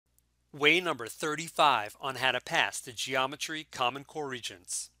Way number 35 on how to pass the Geometry Common Core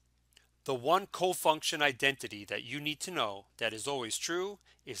Regents. The one cofunction identity that you need to know that is always true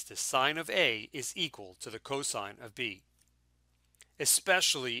is the sine of A is equal to the cosine of B.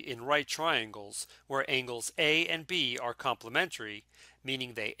 Especially in right triangles where angles A and B are complementary,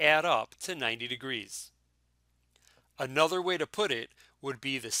 meaning they add up to 90 degrees. Another way to put it would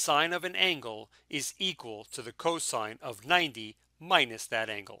be the sine of an angle is equal to the cosine of 90 minus that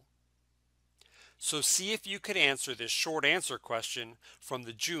angle. So see if you could answer this short answer question from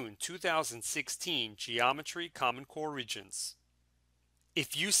the June 2016 Geometry Common Core Regents.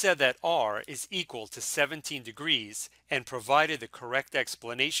 If you said that r is equal to 17 degrees and provided the correct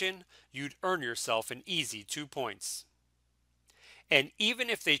explanation, you'd earn yourself an easy 2 points. And even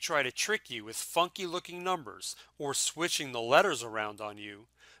if they try to trick you with funky looking numbers or switching the letters around on you,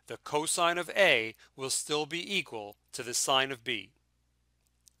 the cosine of A will still be equal to the sine of B.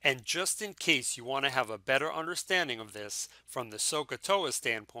 And just in case you want to have a better understanding of this from the SOHCAHTOA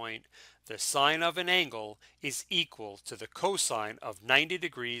standpoint, the sine of an angle is equal to the cosine of 90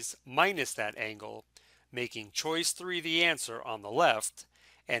 degrees minus that angle, making choice 3 the answer on the left,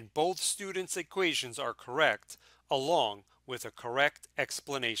 and both students' equations are correct along with a correct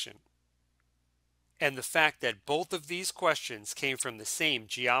explanation. And the fact that both of these questions came from the same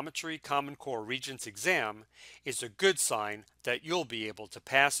Geometry Common Core Regents exam is a good sign that you'll be able to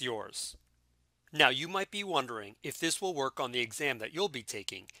pass yours. Now you might be wondering if this will work on the exam that you'll be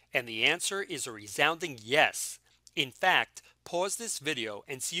taking, and the answer is a resounding yes. In fact, pause this video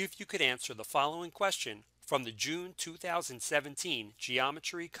and see if you could answer the following question from the June 2017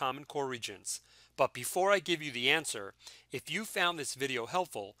 Geometry Common Core Regents. But before I give you the answer, if you found this video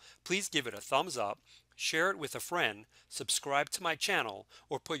helpful, please give it a thumbs up, share it with a friend, subscribe to my channel,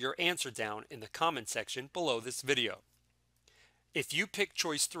 or put your answer down in the comment section below this video. If you pick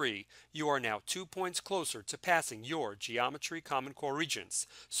choice 3, you are now 2 points closer to passing your Geometry Common Core Regents,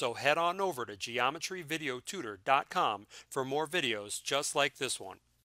 so head on over to geometryvideotutor.com for more videos just like this one.